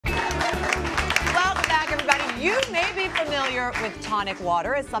You may be familiar with tonic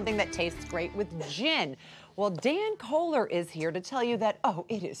water as something that tastes great with gin. Well, Dan Kohler is here to tell you that, oh,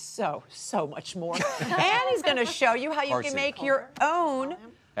 it is so much more. And he's going to show you how you can make your own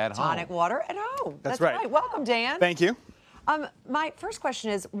tonic water at home. That's right. Welcome, Dan. Thank you. My first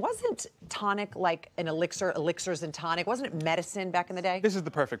question is, wasn't tonic like an elixir, elixirs and tonic? Wasn't it medicine back in the day? This is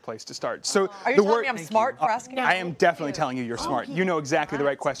the perfect place to start. So are you telling me I'm smart for asking? I am definitely telling you you're smart. You know exactly the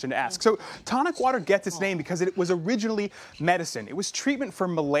right question to ask. So tonic water gets its name because it was originally medicine. It was treatment for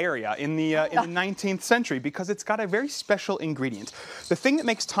malaria in the 19th century because it's got a very special ingredient. The thing that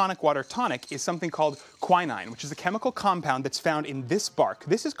makes tonic water tonic is something called quinine, which is a chemical compound that's found in this bark.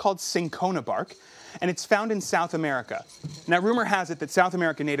 This is called cinchona bark, and it's found in South America. Now, rumor has it that South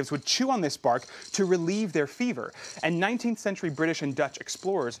American natives would chew on this bark to relieve their fever. And 19th century British and Dutch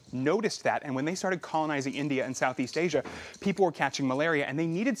explorers noticed that, and when they started colonizing India and Southeast Asia, people were catching malaria, and they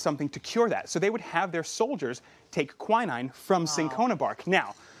needed something to cure that. So they would have their soldiers take quinine from cinchona bark.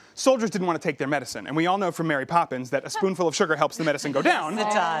 Now, soldiers didn't want to take their medicine, and we all know from Mary Poppins that a spoonful of sugar helps the medicine go down. Yes,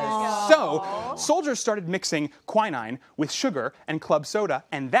 it does. So soldiers started mixing quinine with sugar and club soda,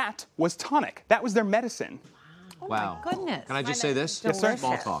 and that was tonic. That was their medicine. Wow. Oh my goodness. Can I just say this? Yes, sir.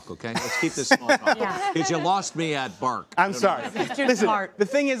 Small talk, okay? Let's keep this small talk. Because you lost me at bark. I'm sorry. Listen, smart. the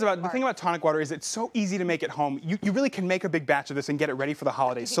thing about tonic water is it's so easy to make at home. You really can make a big batch of this and get it ready for the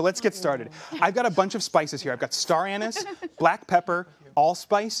holidays. So let's get started. I've got a bunch of spices here. I've got star anise, black pepper,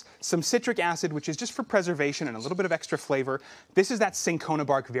 allspice, some citric acid, which is just for preservation and a little bit of extra flavor. This is that cinchona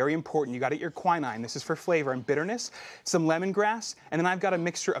bark, very important. You got to eat your quinine. This is for flavor and bitterness. Some lemongrass, and then I've got a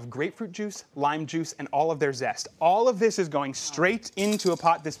mixture of grapefruit juice, lime juice, and all of their zest. All of this is going straight into a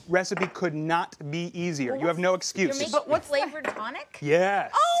pot. This recipe could not be easier. You have no excuse. But what's flavored tonic?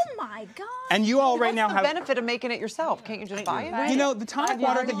 Yes. Oh my God. And you all right now What's have the benefit of making it yourself? Can't you just buy it? You know, the tonic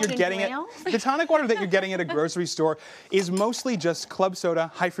water that you're getting at a grocery store is mostly just club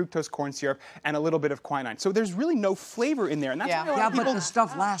soda, high fructose corn syrup, and a little bit of quinine. So there's really no flavor in there, and that's why a lot of people. But the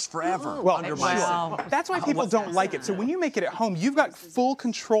stuff lasts forever. Well, under my that's why people don't like it. So when you make it at home, you've got full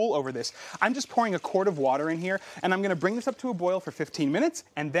control over this. I'm just pouring a quart of water in here, and I'm going to bring this up to a boil for 15 minutes,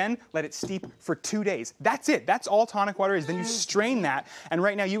 and then let it steep for 2 days. That's it. That's all tonic water is. Then you strain that, and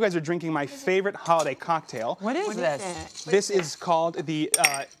right now you guys are drinking my favorite holiday cocktail. What is this? This is called the.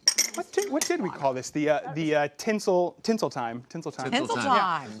 What did we call this? The tinsel time. Tinsel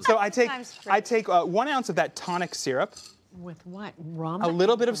time. So I take 1 ounce of that tonic syrup. With what? Rum? A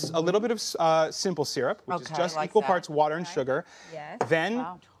little bit of simple syrup, which is just like equal that. parts water and sugar. Yes. Then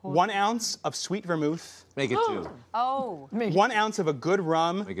 1 ounce of sweet vermouth. Make it 2. Oh. 1 ounce of a good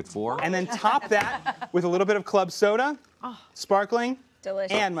rum. Make it 4. And then top that with a little bit of club soda, sparkling.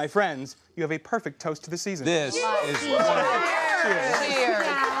 Delicious. And my friends, you have a perfect toast to the season. This is wonderful. Cheers.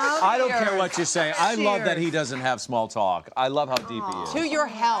 I don't care what you say. I love that he doesn't have small talk. I love how deep he is. To your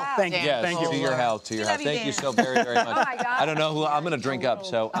health. Thank you. Yes, Thank you. to your health, to your health. Thank you so very much. Oh my God. I don't know who, I'm going to drink up,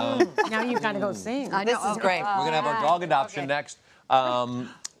 so. Now you've got to go sing. This is great. We're going to have our dog adoption next. And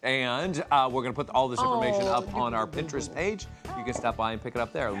we're going to put all this information up on our Pinterest page. You can stop by and pick it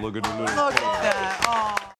up there. Look at Look at that.